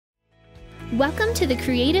Welcome to the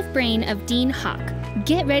creative brain of Dean Hawk.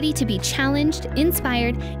 Get ready to be challenged,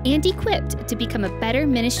 inspired, and equipped to become a better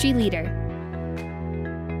ministry leader.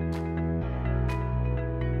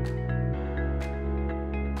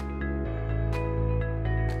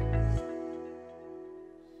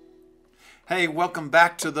 Hey, welcome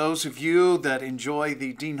back to those of you that enjoy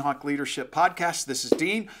the Dean Hawk Leadership Podcast. This is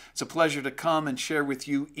Dean. It's a pleasure to come and share with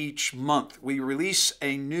you each month. We release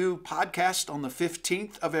a new podcast on the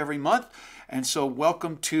 15th of every month. And so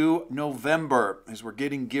welcome to November as we're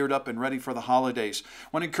getting geared up and ready for the holidays. I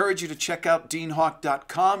want to encourage you to check out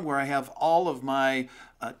deanhawk.com where I have all of my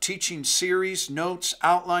teaching series, notes,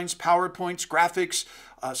 outlines, PowerPoints, graphics,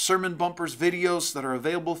 sermon bumpers, videos that are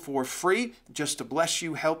available for free just to bless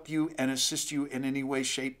you, help you, and assist you in any way,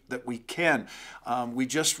 shape that we can. We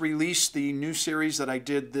just released the new series that I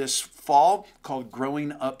did this fall called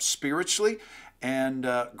Growing Up Spiritually. And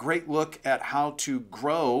great look at how to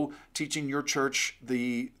grow, teaching your church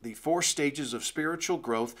the 4 stages of spiritual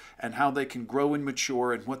growth and how they can grow and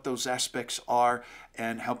mature and what those aspects are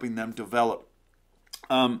and helping them develop.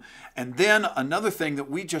 And then another thing that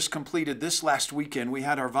we just completed this last weekend, we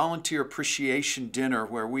had our volunteer appreciation dinner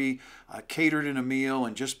where we catered in a meal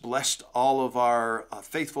and just blessed all of our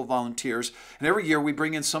faithful volunteers. And every year we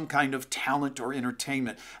bring in some kind of talent or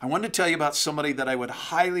entertainment. I wanted to tell you about somebody that I would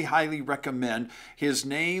highly, highly recommend. His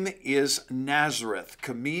name is Nazareth,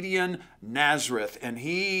 comedian Nazareth. And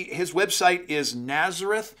his website is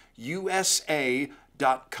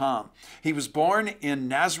NazarethUSA.com. He was born in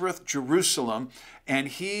Nazareth, Jerusalem, and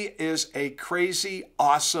he is a crazy,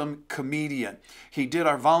 awesome comedian. He did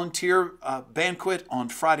our volunteer banquet on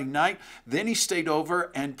Friday night. Then he stayed over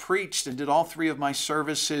and preached and did all 3 of my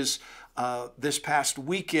services this past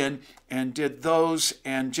weekend and did those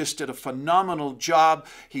and just did a phenomenal job.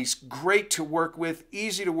 He's great to work with,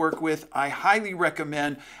 easy to work with. I highly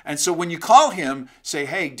recommend. And so when you call him, say,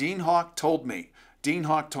 hey, Dean Hawk told me. Dean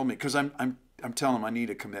Hawk told me, because I'm telling him I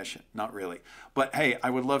need a commission. Not really. But hey, I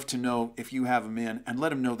would love to know if you have him in and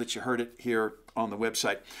let him know that you heard it here on the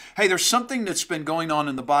website. Hey, there's something that's been going on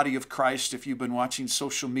in the body of Christ if you've been watching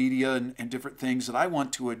social media and different things that I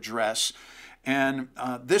want to address. And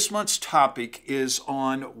this month's topic is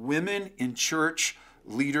on women in church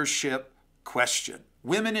leadership question.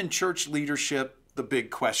 Women in church leadership, the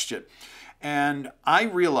big question. And I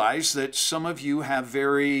realize that some of you have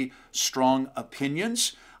very strong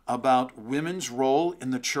opinions about women's role in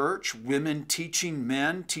the church, women teaching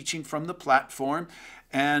men, teaching from the platform.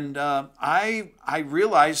 And I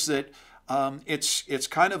realize that it's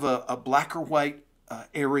kind of a black or white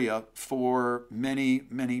area for many,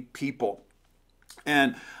 many people.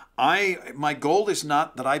 And my goal is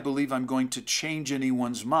not that I believe I'm going to change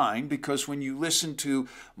anyone's mind, because when you listen to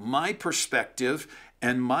my perspective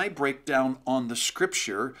and my breakdown on the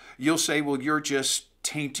scripture, you'll say, well, you're just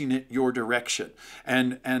tainting it your direction.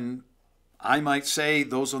 And I might say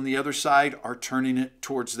those on the other side are turning it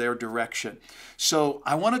towards their direction. So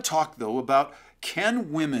I want to talk, though, about,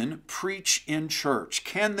 can women preach in church?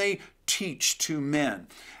 Can they teach to men?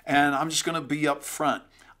 And I'm just going to be up front.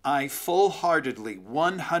 I full-heartedly,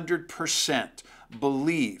 100%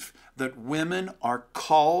 believe that women are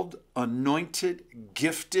called, anointed,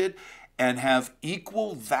 gifted, and have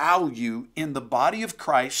equal value in the body of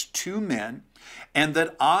Christ to men, and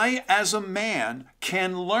that I, as a man,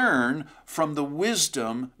 can learn from the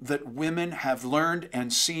wisdom that women have learned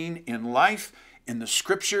and seen in life, in the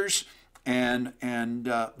scriptures, and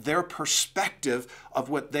their perspective of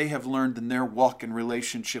what they have learned in their walk and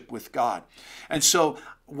relationship with God. And so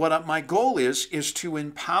what my goal is to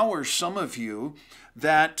empower some of you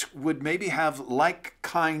that would maybe have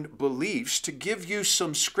like-kind beliefs, to give you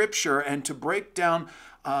some scripture and to break down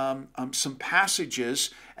some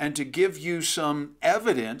passages and to give you some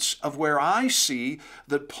evidence of where I see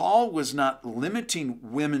that Paul was not limiting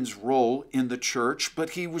women's role in the church,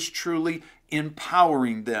 but he was truly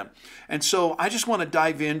empowering them. And so I just want to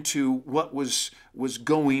dive into what was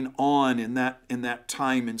going on in that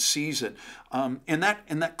time and season. In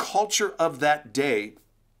that culture of that day,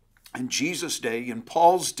 in Jesus' day, in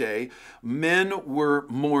Paul's day, men were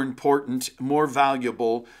more important, more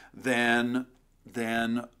valuable than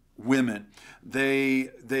women.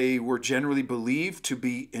 They were generally believed to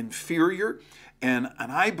be inferior. And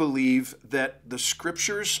I believe that the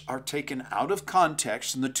scriptures are taken out of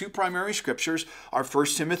context. And the 2 primary scriptures are 1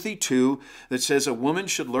 Timothy 2 that says, a woman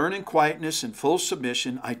should learn in quietness and full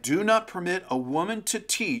submission. I do not permit a woman to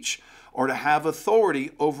teach or to have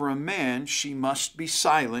authority over a man, she must be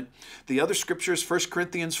silent. The other scripture is 1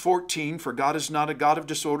 Corinthians 14, for God is not a God of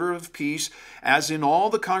disorder, of peace. As in all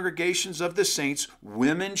the congregations of the saints,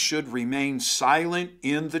 women should remain silent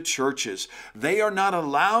in the churches. They are not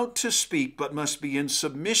allowed to speak, but must be in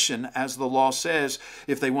submission, as the law says.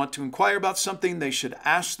 If they want to inquire about something, they should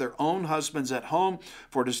ask their own husbands at home,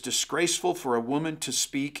 for it is disgraceful for a woman to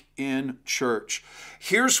speak in church.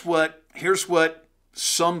 Here's what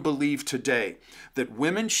some believe today, that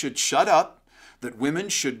women should shut up, that women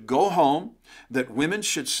should go home, that women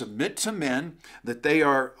should submit to men, that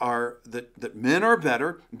that men are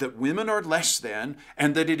better, that women are less than,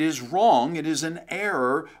 and that it is wrong, it is an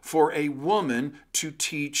error for a woman to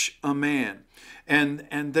teach a man.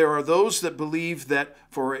 And there are those that believe that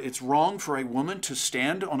it's wrong for a woman to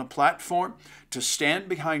stand on a platform, to stand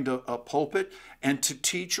behind a pulpit, and to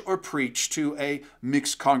teach or preach to a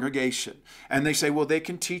mixed congregation. And they say, well, they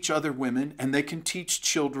can teach other women, and they can teach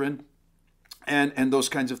children, and those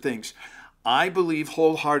kinds of things. I believe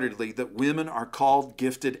wholeheartedly that women are called,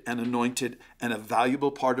 gifted, and anointed, and a valuable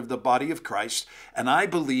part of the body of Christ. And I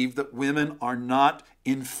believe that women are not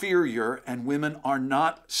inferior and women are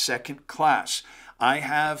not second class. I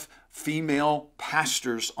have female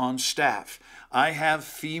pastors on staff. I have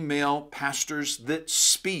female pastors that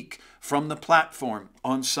speak from the platform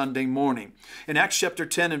on Sunday morning. In Acts chapter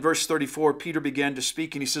 10 and verse 34, Peter began to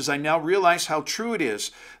speak, and he says, I now realize how true it is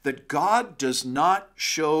that God does not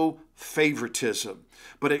show favoritism,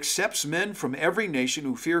 but accepts men from every nation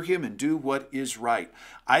who fear him and do what is right.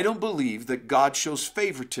 I don't believe that God shows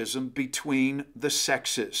favoritism between the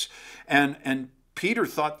sexes. And Peter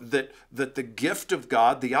thought that the gift of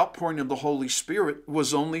God, the outpouring of the Holy Spirit,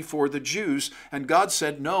 was only for the Jews. And God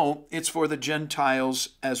said, no, it's for the Gentiles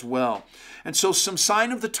as well. And so some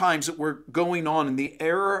sign of the times that were going on in the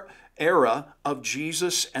era of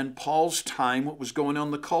Jesus and Paul's time, what was going on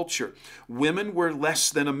in the culture. Women were less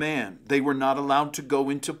than a man. They were not allowed to go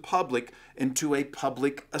into a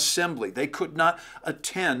public assembly. They could not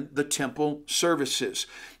attend the temple services.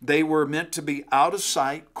 They were meant to be out of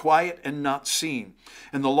sight, quiet, and not seen.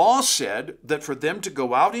 And the law said that for them to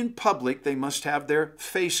go out in public, they must have their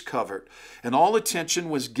face covered. And all attention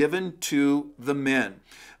was given to the men.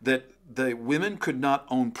 That the women could not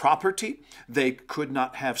own property. They could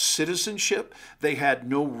not have citizenship. They had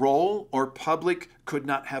no role or could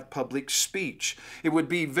not have public speech. It would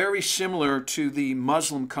be very similar to the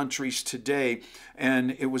Muslim countries today,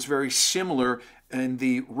 and it was very similar in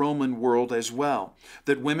the Roman world as well,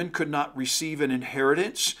 that women could not receive an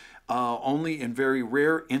inheritance, only in very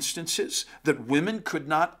rare instances, that women could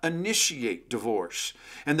not initiate divorce,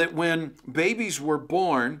 and that when babies were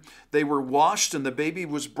born, they were washed and the baby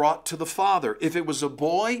was brought to the father. If it was a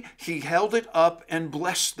boy, he held it up and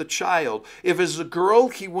blessed the child. If it was a girl,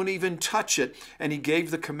 he wouldn't even touch it, and he gave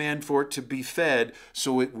the command for it to be fed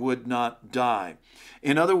so it would not die.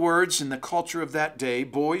 In other words, in the culture of that day,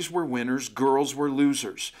 boys were winners, girls were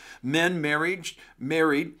losers. Men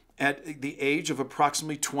married at the age of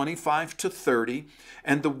approximately 25 to 30,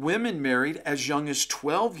 and the women married as young as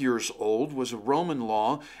 12 years old was a Roman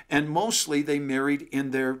law, and mostly they married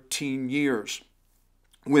in their teen years.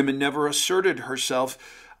 Women never asserted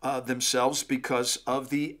themselves because of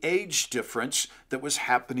the age difference that was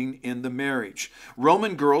happening in the marriage.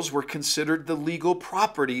 Roman girls were considered the legal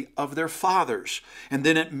property of their fathers, and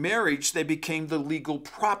then at marriage they became the legal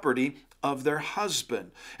property of their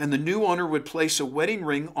husband. And the new owner would place a wedding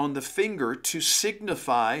ring on the finger to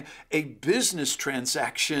signify a business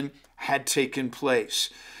transaction had taken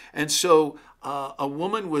place. And so a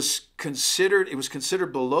woman was considered, it was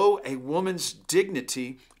considered below a woman's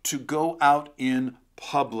dignity to go out in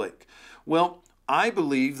public. Well, I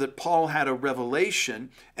believe that Paul had a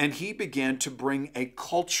revelation and he began to bring a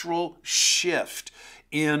cultural shift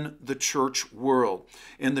in the church world.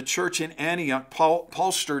 In the church in Antioch,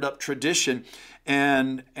 Paul stirred up tradition,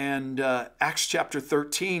 and Acts chapter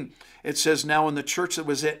 13, it says, now in the church that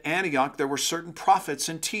was at Antioch, there were certain prophets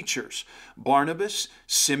and teachers, Barnabas,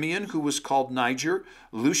 Simeon, who was called Niger,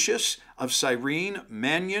 Lucius of Cyrene,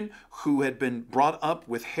 Manaen, who had been brought up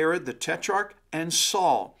with Herod the Tetrarch, and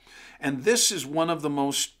Saul. And this is one of the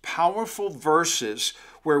most powerful verses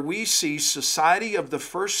where we see society of the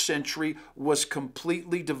first century was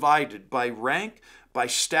completely divided by rank, by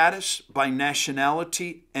status, by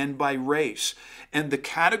nationality, and by race. And the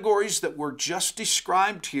categories that were just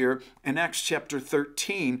described here in Acts chapter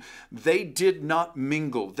 13, they did not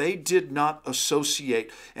mingle. They did not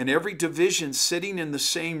associate. And every division sitting in the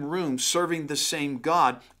same room, serving the same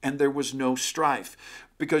God, and there was no strife.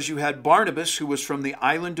 because you had Barnabas, who was from the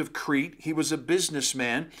island of Crete. He was a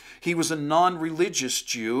businessman. He was a non-religious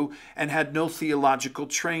Jew and had no theological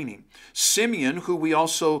training. Simeon, who we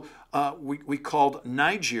also we called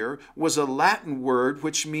Niger, was a Latin word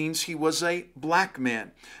which means he was a black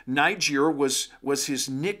man. Niger was his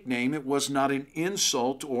nickname. It was not an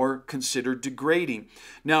insult or considered degrading.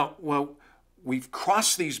 Now, well, we've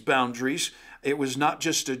crossed these boundaries. It was not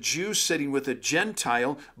just a Jew sitting with a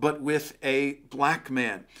Gentile, but with a black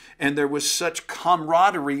man. And there was such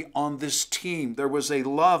camaraderie on this team. There was a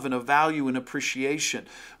love and a value and appreciation.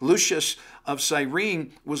 Lucius of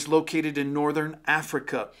Cyrene was located in northern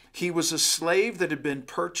Africa. He was a slave that had been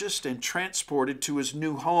purchased and transported to his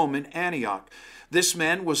new home in Antioch. This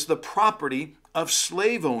man was the property of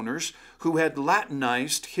slave owners who had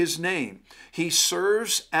Latinized his name. He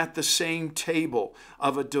serves at the same table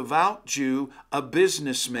of a devout Jew, a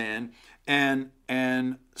businessman, and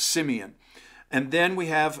Simeon. And then we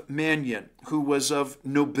have Manaen, who was of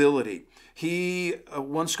nobility.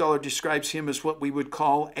 One scholar describes him as what we would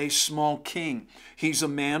call a small king. He's a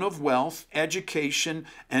man of wealth, education,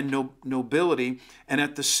 and nobility, and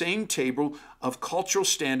at the same table of cultural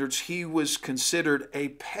standards, he was considered a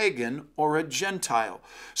pagan or a Gentile.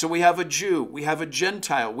 So we have a Jew, we have a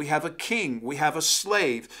Gentile, we have a king, we have a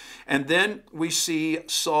slave, and then we see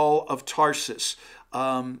Saul of Tarsus.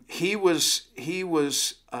 He was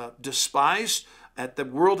despised. At the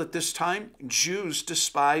world at this time, Jews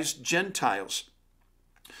despised Gentiles.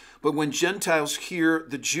 But when Gentiles hear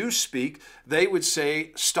the Jews speak, they would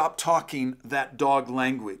say, stop talking that dog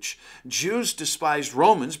language. Jews despised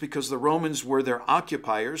Romans because the Romans were their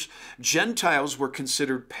occupiers. Gentiles were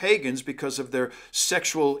considered pagans because of their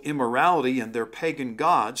sexual immorality and their pagan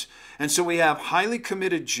gods. And so we have highly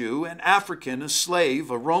committed Jew, an African, a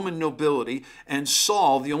slave, a Roman nobility, and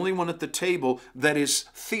Saul, the only one at the table that is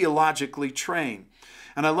theologically trained.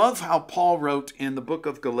 And I love how Paul wrote in the book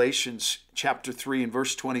of Galatians chapter 3 and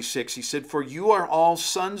verse 26. He said, "For you are all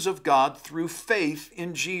sons of God through faith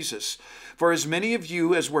in Jesus. For as many of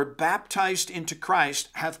you as were baptized into Christ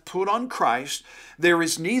have put on Christ. There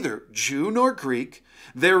is neither Jew nor Greek.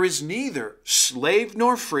 There is neither slave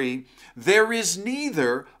nor free. There is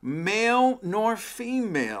neither male nor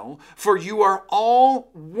female. For you are all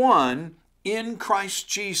one in Christ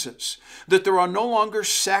Jesus." That there are no longer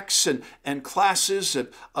sects and classes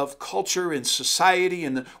of culture and society,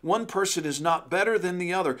 and that one person is not better than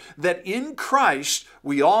the other. That in Christ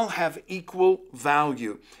we all have equal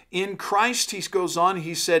value. In Christ, he goes on,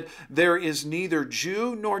 he said, there is neither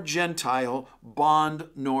Jew nor Gentile, bond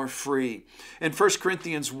nor free. In 1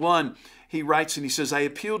 Corinthians 1, he writes and he says, "I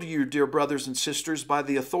appeal to you, dear brothers and sisters, by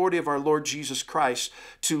the authority of our Lord Jesus Christ,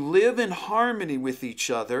 to live in harmony with each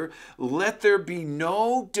other. Let there be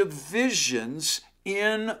no divisions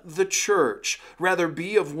in the church. Rather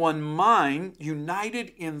be of one mind,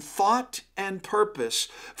 united in thought and purpose.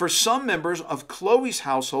 For some members of Chloe's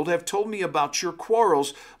household have told me about your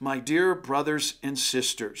quarrels, my dear brothers and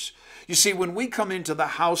sisters." You see, when we come into the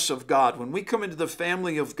house of God, when we come into the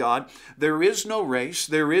family of God, there is no race,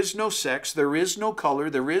 there is no sex, there is no color,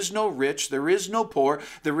 there is no rich, there is no poor,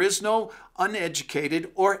 there is no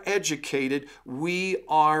uneducated or educated. We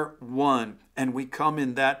are one, and we come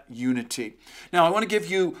in that unity. Now, I want to give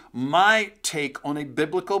you my take on a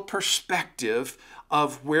biblical perspective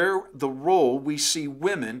of where the role we see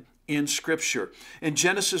women in Scripture. In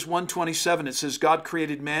Genesis 1:27, it says, God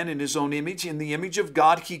created man in his own image. In the image of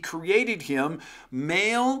God, he created him.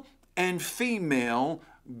 Male and female,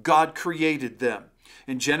 God created them.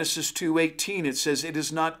 In Genesis 2:18, it says, it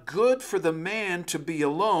is not good for the man to be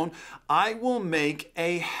alone. I will make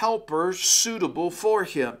a helper suitable for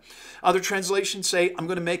him. Other translations say, I'm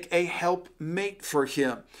going to make a helpmate for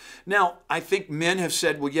him. Now, I think men have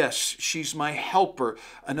said, well, yes, she's my helper.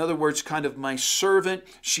 In other words, kind of my servant.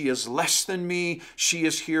 She is less than me. She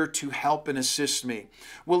is here to help and assist me.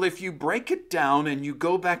 Well, if you break it down and you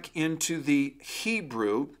go back into the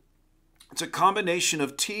Hebrew, it's a combination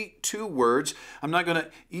of two words. I'm not going to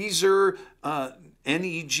Ezer,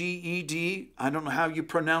 Neged. I don't know how you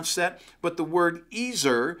pronounce that, but the word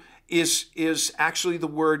Ezer is actually the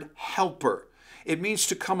word helper. It means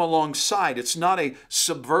to come alongside. It's not a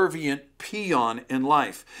subservient peon in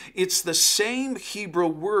life. It's the same Hebrew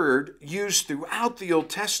word used throughout the Old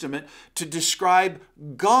Testament to describe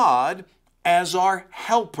God as our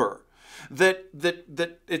helper. That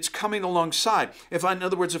it's coming alongside. In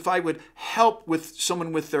other words, if I would help with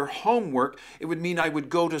someone with their homework, it would mean I would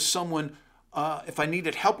go to someone, if I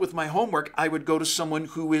needed help with my homework, I would go to someone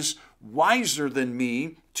who is wiser than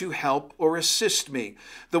me to help or assist me.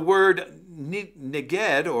 The word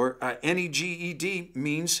neged or Neged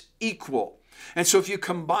means equal. And so if you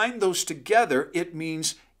combine those together, it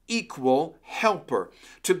means equal helper,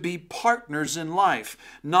 to be partners in life,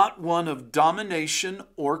 not one of domination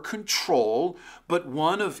or control, but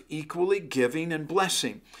one of equally giving and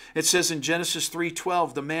blessing. It says in Genesis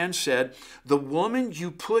 3:12, the man said, "The woman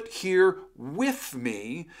you put here with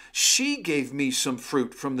me, she gave me some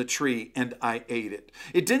fruit from the tree and I ate it."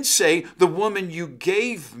 It didn't say the woman you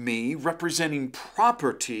gave me, representing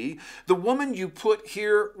property, the woman you put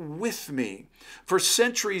here with me. For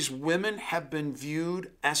centuries, women have been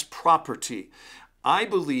viewed as property. I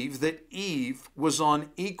believe that Eve was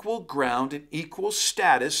on equal ground and equal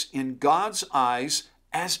status in God's eyes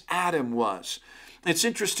as Adam was. It's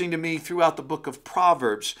interesting to me throughout the book of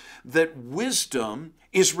Proverbs that wisdom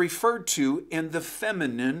is referred to in the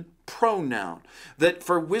feminine pronoun, that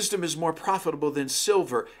for wisdom is more profitable than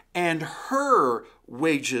silver, and her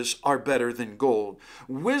wages are better than gold.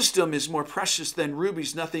 Wisdom is more precious than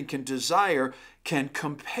rubies. Nothing can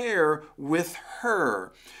compare with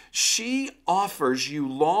her. She offers you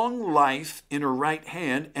long life in her right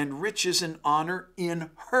hand and riches and honor in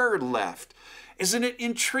her left. Isn't it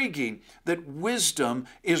intriguing that wisdom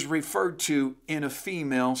is referred to in a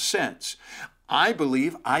female sense? I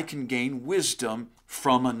believe I can gain wisdom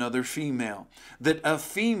from another female, that a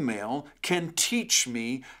female can teach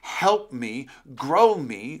me, help me, grow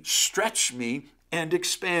me, stretch me, and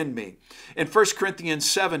expand me. In 1 Corinthians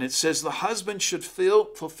 7, it says, "The husband should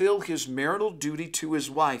fulfill his marital duty to his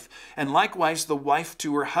wife, and likewise the wife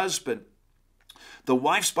to her husband. The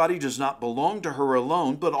wife's body does not belong to her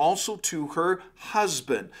alone, but also to her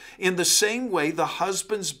husband. In the same way, the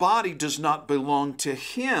husband's body does not belong to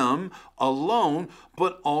him alone,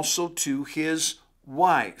 but also to his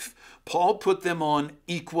wife." Paul put them on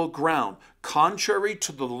equal ground. Contrary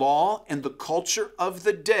to the law and the culture of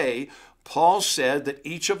the day, Paul said that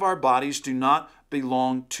each of our bodies do not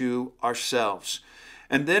belong to ourselves.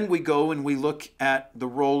 And then we go and we look at the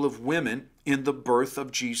role of women in the birth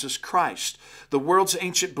of Jesus Christ. The world's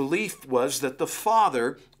ancient belief was that the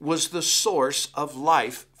father was the source of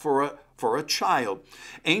life for a child.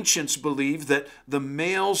 Ancients believed that the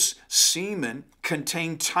male's semen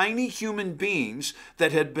contained tiny human beings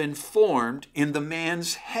that had been formed in the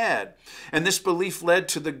man's head. And this belief led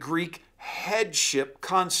to the Greek headship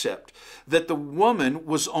concept, that the woman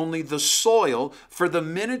was only the soil for the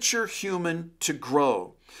miniature human to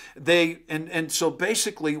grow. So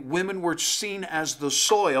basically women were seen as the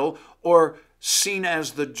soil or seen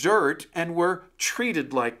as the dirt and were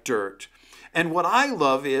treated like dirt. And what I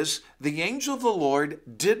love is the angel of the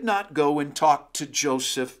Lord did not go and talk to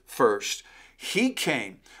Joseph first. He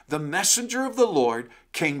came, the messenger of the Lord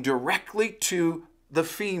came directly to the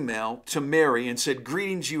female, to Mary, and said,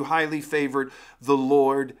 "Greetings, you highly favored, the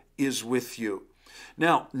Lord is with you."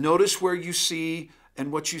 Now, notice where you see and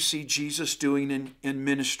what you see Jesus doing in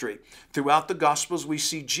ministry. Throughout the Gospels, we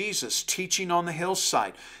see Jesus teaching on the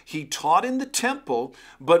hillside. He taught in the temple,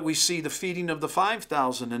 but we see the feeding of the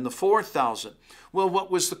 5,000 and the 4,000. Well, what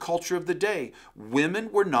was the culture of the day?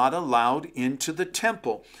 Women were not allowed into the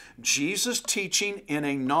temple. Jesus teaching in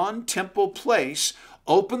a non-temple place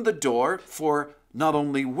opened the door for not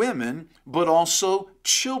only women, but also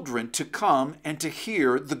children to come and to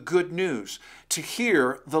hear the good news, to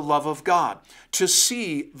hear the love of God, to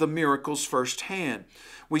see the miracles firsthand.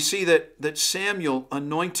 We see that Samuel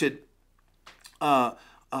anointed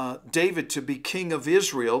David to be king of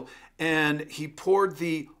Israel, and he poured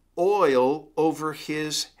the oil over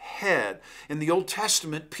his head. In the Old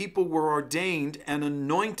Testament, people were ordained and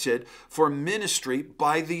anointed for ministry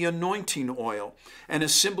by the anointing oil. And a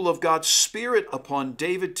symbol of God's Spirit upon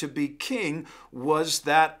David to be king was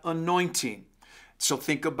that anointing. So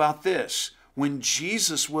think about this. When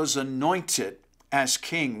Jesus was anointed as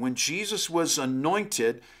king, when Jesus was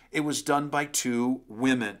anointed, it was done by two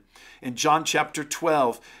women. In John chapter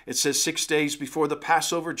 12, it says 6 days before the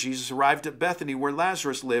Passover, Jesus arrived at Bethany where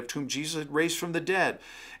Lazarus lived, whom Jesus had raised from the dead.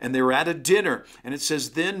 And they were at a dinner. And it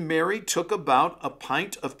says, "Then Mary took about a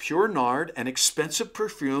pint of pure nard, an expensive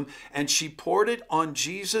perfume, and she poured it on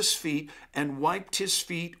Jesus' feet and wiped his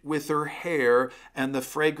feet with her hair, and the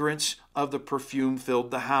fragrance of the perfume filled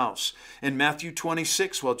the house." In Matthew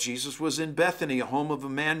 26, while Jesus was in Bethany, a home of a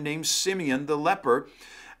man named Simeon the leper,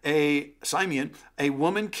 a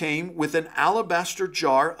woman came with an alabaster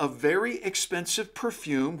jar of very expensive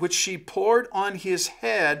perfume, which she poured on his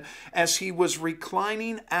head as he was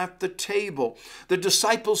reclining at the table. The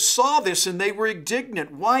disciples saw this and they were indignant.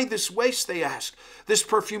 "Why this waste?" they asked. "This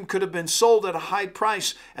perfume could have been sold at a high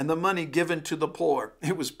price and the money given to the poor."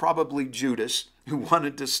 It was probably Judas who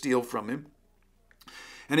wanted to steal from him.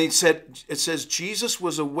 And it says, Jesus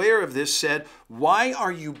was aware of this, said, "Why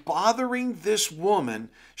are you bothering this woman?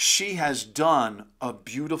 She has done a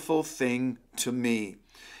beautiful thing to me.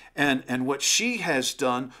 And what she has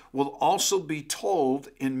done will also be told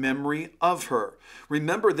in memory of her."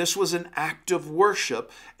 Remember, this was an act of worship,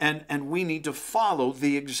 and we need to follow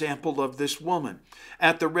the example of this woman.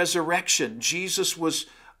 At the resurrection, Jesus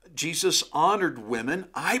honored women,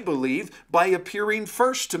 I believe, by appearing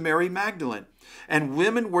first to Mary Magdalene. And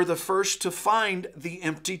women were the first to find the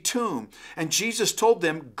empty tomb. And Jesus told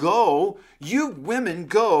them, "Go, you women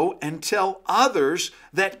go and tell others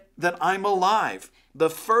that I'm alive." The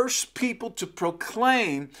first people to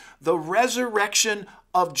proclaim the resurrection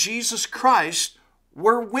of Jesus Christ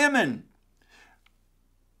were women.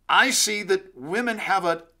 I see that women have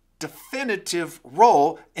a definitive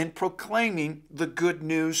role in proclaiming the good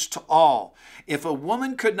news to all. If a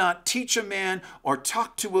woman could not teach a man or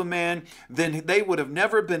talk to a man, then they would have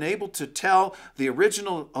never been able to tell the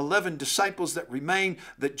original 11 disciples that remained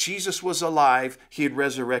that Jesus was alive. He had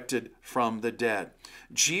resurrected from the dead.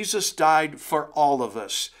 Jesus died for all of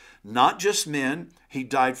us, not just men. He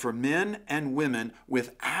died for men and women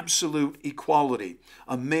with absolute equality.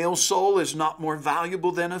 A male soul is not more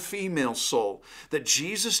valuable than a female soul. That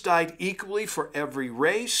Jesus died equally for every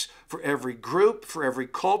race, for every group, for every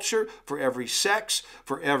culture, for every sex,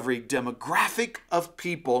 for every demographic of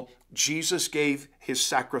people. Jesus gave his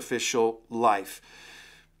sacrificial life.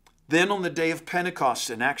 Then on the day of Pentecost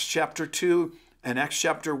in Acts chapter 2, in Acts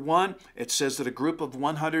chapter 1, it says that a group of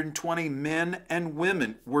 120 men and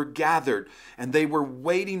women were gathered, and they were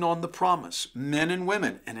waiting on the promise, men and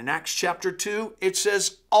women. And in Acts chapter 2, it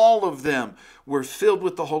says all of them were filled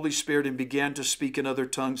with the Holy Spirit and began to speak in other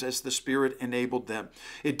tongues as the Spirit enabled them.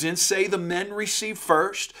 It didn't say the men received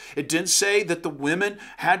first. It didn't say that the women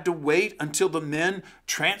had to wait until the men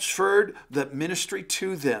transferred the ministry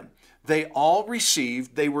to them. They all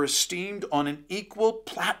received, they were esteemed on an equal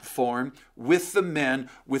platform with the men,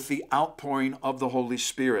 with the outpouring of the Holy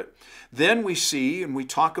Spirit. Then we see, and we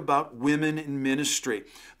talk about women in ministry.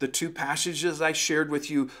 The two passages I shared with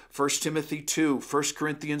you, 1 Timothy 2, 1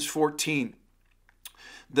 Corinthians 14.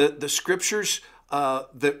 The scriptures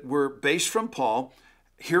that were based from Paul,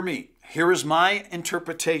 hear me, here is my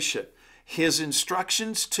interpretation. His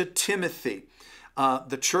instructions to Timothy,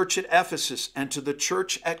 the church at Ephesus, and to the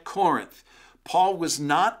church at Corinth. Paul was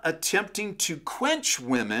not attempting to quench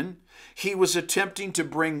women. He was attempting to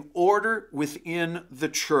bring order within the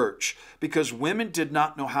church, because women did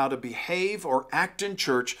not know how to behave or act in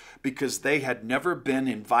church because they had never been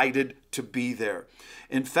invited to be there.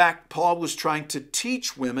 In fact, Paul was trying to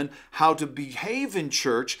teach women how to behave in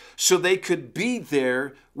church so they could be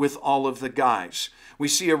there with all of the guys. We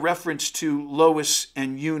see a reference to Lois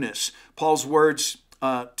and Eunice. Paul's words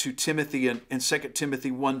to Timothy in 2 Timothy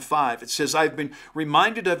 1:5. It says, "I've been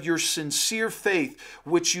reminded of your sincere faith,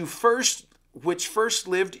 which first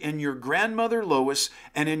lived in your grandmother Lois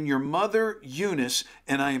and in your mother Eunice,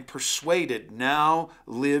 and I am persuaded now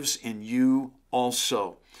lives in you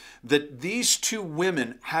also." That these two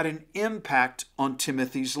women had an impact on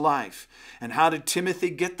Timothy's life. And how did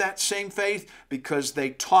Timothy get that same faith? Because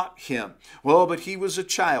they taught him. Well, but he was a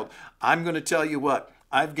child. I'm going to tell you what.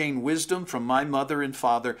 I've gained wisdom from my mother and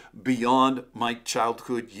father beyond my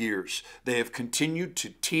childhood years. They have continued to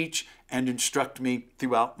teach and instruct me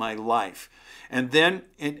throughout my life. And then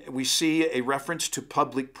we see a reference to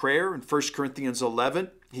public prayer in 1 Corinthians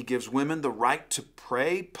 11. He gives women the right to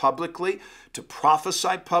pray publicly, to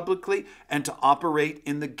prophesy publicly, and to operate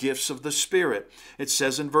in the gifts of the Spirit. It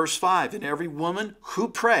says in verse 5, "And every woman who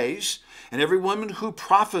prays and every woman who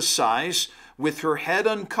prophesies with her head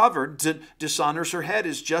uncovered dishonors her head,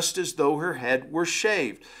 is just as though her head were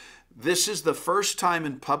shaved." This is the first time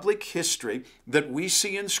in public history that we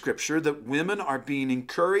see in Scripture that women are being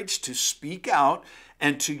encouraged to speak out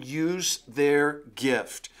and to use their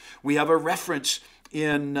gift. We have a reference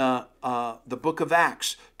in the book of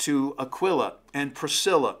Acts to Aquila and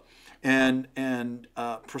Priscilla, and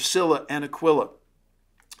Priscilla and Aquila.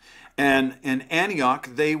 And in Antioch,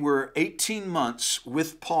 they were 18 months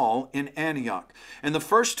with Paul in Antioch. And the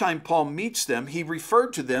first time Paul meets them, he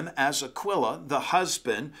referred to them as Aquila, the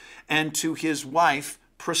husband, and to his wife,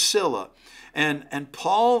 Priscilla. And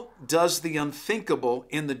Paul does the unthinkable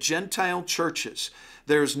in the Gentile churches.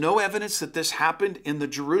 There is no evidence that this happened in the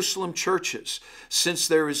Jerusalem churches. Since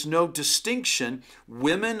there is no distinction,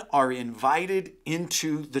 women are invited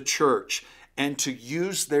into the church and to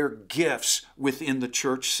use their gifts within the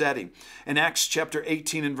church setting. In Acts chapter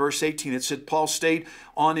 18 and verse 18, it said, "Paul stayed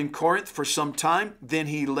on in Corinth for some time. Then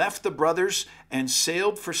he left the brothers and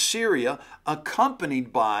sailed for Syria,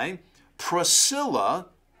 accompanied by Priscilla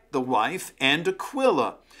the wife, and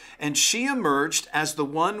Aquila. And she emerged as the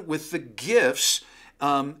one with the gifts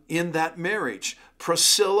in that marriage.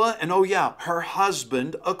 Priscilla, and her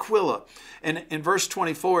husband Aquila. And in verse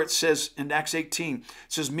 24 it says, in Acts 18, it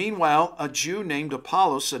says, meanwhile, a Jew named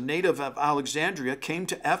Apollos, a native of Alexandria, came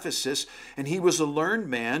to Ephesus, and he was a learned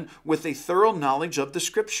man with a thorough knowledge of the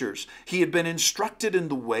Scriptures. He had been instructed in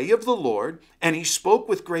the way of the Lord, and he spoke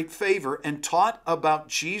with great favor and taught about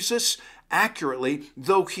Jesus accurately,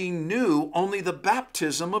 though he knew only the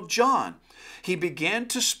baptism of John. He began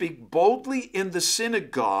to speak boldly in the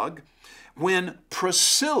synagogue. When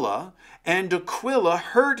Priscilla and Aquila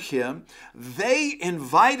heard him, they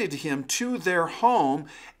invited him to their home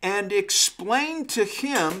and explained to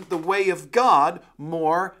him the way of God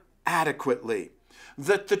more adequately.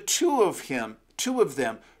 That the two of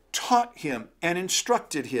them taught him and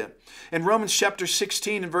instructed him. In Romans chapter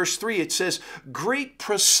 16 and verse 3, it says, greet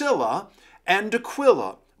Priscilla and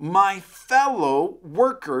Aquila, my fellow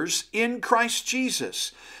workers in Christ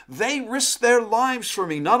Jesus. They risked their lives for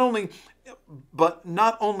me, not only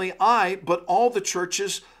I, but all the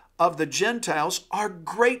churches of the Gentiles are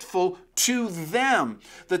grateful to them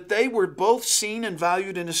that they were both seen and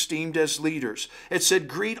valued and esteemed as leaders. It said,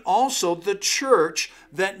 greet also the church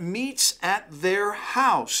that meets at their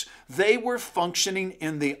house. They were functioning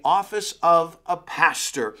in the office of a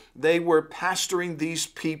pastor. They were pastoring these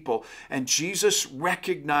people. And Jesus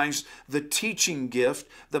recognized the teaching gift,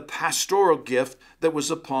 the pastoral gift that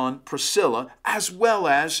was upon Priscilla, as well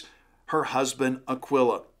as her husband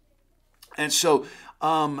Aquila. And so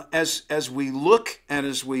as we look and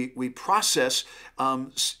as we process,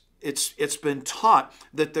 it's been taught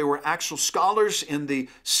that there were actual scholars in the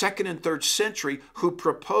 2nd and 3rd century who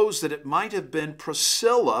proposed that it might have been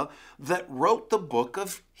Priscilla that wrote the book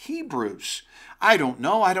of Hebrews. I don't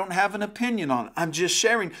know. I don't have an opinion on it. I'm just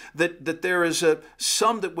sharing that there is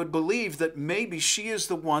some that would believe that maybe she is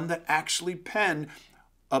the one that actually penned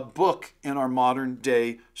a book in our modern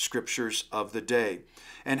day scriptures of the day.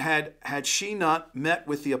 And had she not met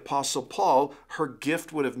with the Apostle Paul, her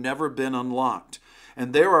gift would have never been unlocked.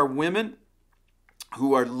 And there are women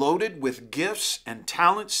who are loaded with gifts and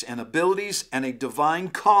talents and abilities and a divine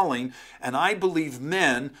calling. And I believe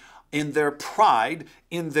men, in their pride,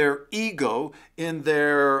 in their ego, in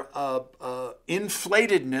their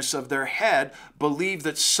inflatedness of their head, believe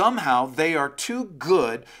that somehow they are too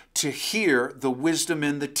good to hear the wisdom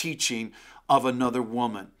and the teaching of another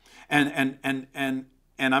woman. And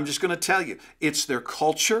I'm just going to tell you, it's their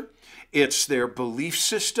culture, it's their belief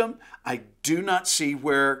system. I do not see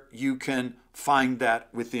where you can find that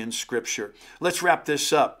within Scripture. Let's wrap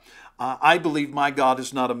this up. I believe my God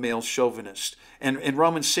is not a male chauvinist. And in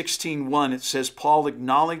Romans 16:1, it says, Paul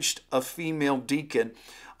acknowledged a female deacon,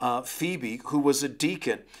 Phoebe, who was a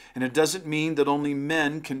deacon. And it doesn't mean that only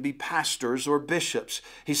men can be pastors or bishops.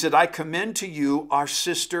 He said, I commend to you our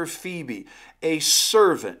sister Phoebe, a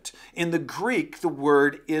servant. In the Greek, the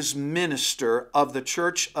word is minister of the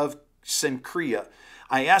church of Cenchrea.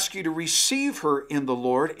 I ask you to receive her in the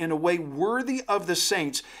Lord in a way worthy of the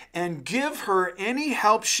saints and give her any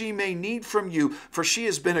help she may need from you, for she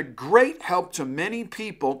has been a great help to many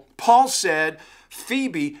people. Paul said,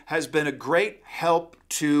 Phoebe has been a great help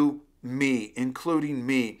to me, including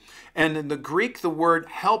me. And in the Greek, the word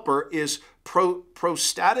helper is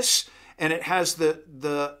prostatis, and it has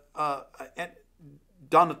the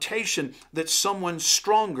denotation that someone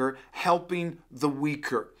stronger helping the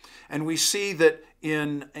weaker. And we see that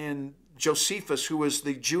in Josephus, who was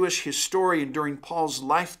the Jewish historian during Paul's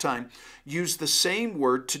lifetime, used the same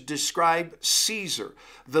word to describe Caesar.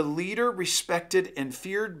 The leader respected and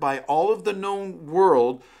feared by all of the known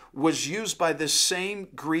world was used by this same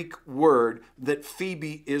Greek word that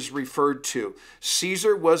Phoebe is referred to.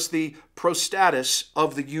 Caesar was the prostatus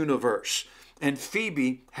of the universe. And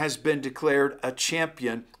Phoebe has been declared a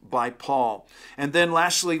champion by Paul. And then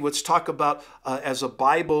lastly, let's talk about as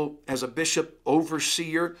a bishop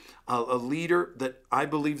overseer, a leader, that I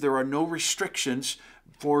believe there are no restrictions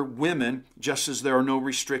for women, just as there are no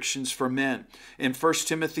restrictions for men. In 1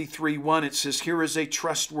 Timothy 3:1, it says, here is a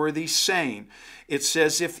trustworthy saying. It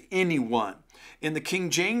says, if anyone. In the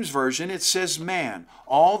King James Version, it says man.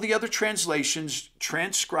 All the other translations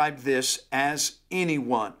transcribe this as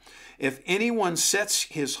anyone. If anyone sets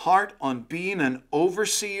his heart on being an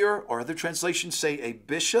overseer, or other translations say a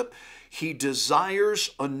bishop, he desires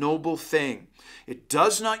a noble thing. It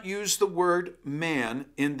does not use the word man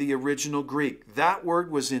in the original Greek. That word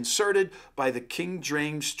was inserted by the King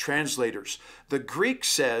James translators. The Greek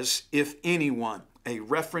says, if anyone, a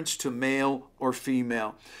reference to male or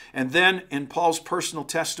female. And then in Paul's personal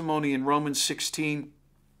testimony in Romans 16,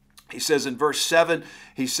 He says in verse 7,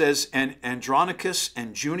 he says, and Andronicus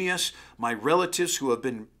and Junius, my relatives who have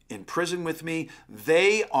been in prison with me,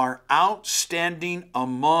 they are outstanding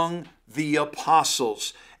among the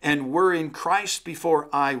apostles and were in Christ before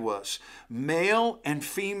I was. Male and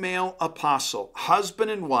female apostle,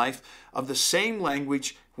 husband and wife of the same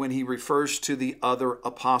language when he refers to the other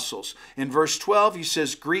apostles. In verse 12, he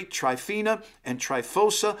says, greet Tryphena and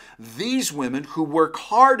Tryphosa, these women who work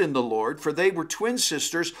hard in the Lord, for they were twin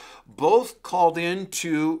sisters, both called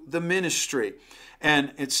into the ministry.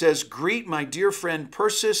 And it says, greet my dear friend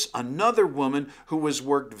Persis, another woman who has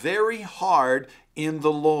worked very hard in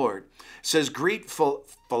the Lord. It says, greet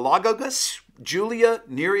Philologus, Julia,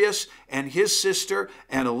 Nereus, and his sister,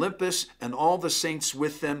 and Olympus, and all the saints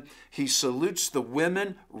with them. He salutes the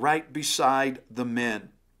women right beside the men.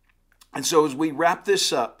 And so as we wrap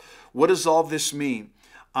this up, what does all this mean?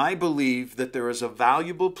 I believe that there is a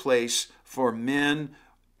valuable place for men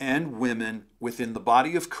and women within the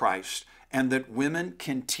body of Christ, and that women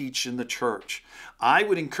can teach in the church. I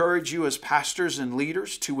would encourage you as pastors and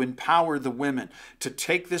leaders to empower the women to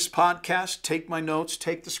take this podcast, take my notes,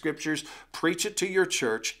 take the scriptures, preach it to your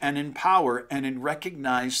church, and empower and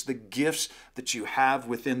recognize the gifts that you have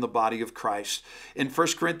within the body of Christ. In 1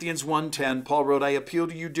 Corinthians 1:10, Paul wrote, I appeal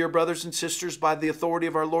to you, dear brothers and sisters, by the authority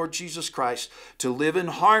of our Lord Jesus Christ, to live in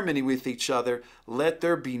harmony with each other. Let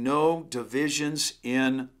there be no divisions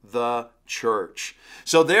in the church.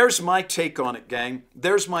 So there's my take on it, gang.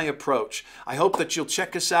 There's my approach. I hope that you'll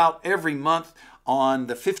check us out every month. On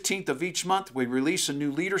the 15th of each month, we release a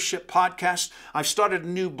new leadership podcast. I've started a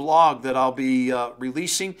new blog that I'll be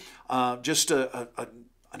releasing, just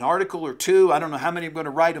an article or two. I don't know how many I'm going to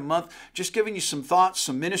write a month. Just giving you some thoughts,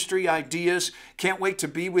 some ministry ideas. Can't wait to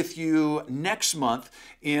be with you next month.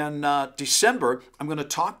 In December, I'm going to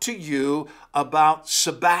talk to you about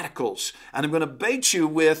sabbaticals. And I'm going to bait you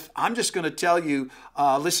with, I'm just going to tell you,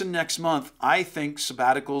 listen next month, I think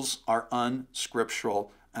sabbaticals are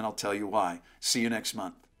unscriptural. And I'll tell you why. See you next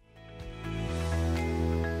month.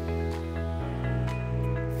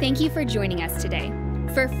 Thank you for joining us today.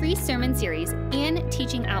 For a free sermon series and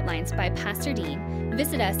teaching outlines by Pastor Dean,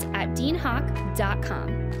 visit us at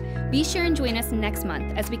deanhawk.com. Be sure and join us next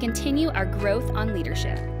month as we continue our growth on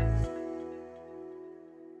leadership.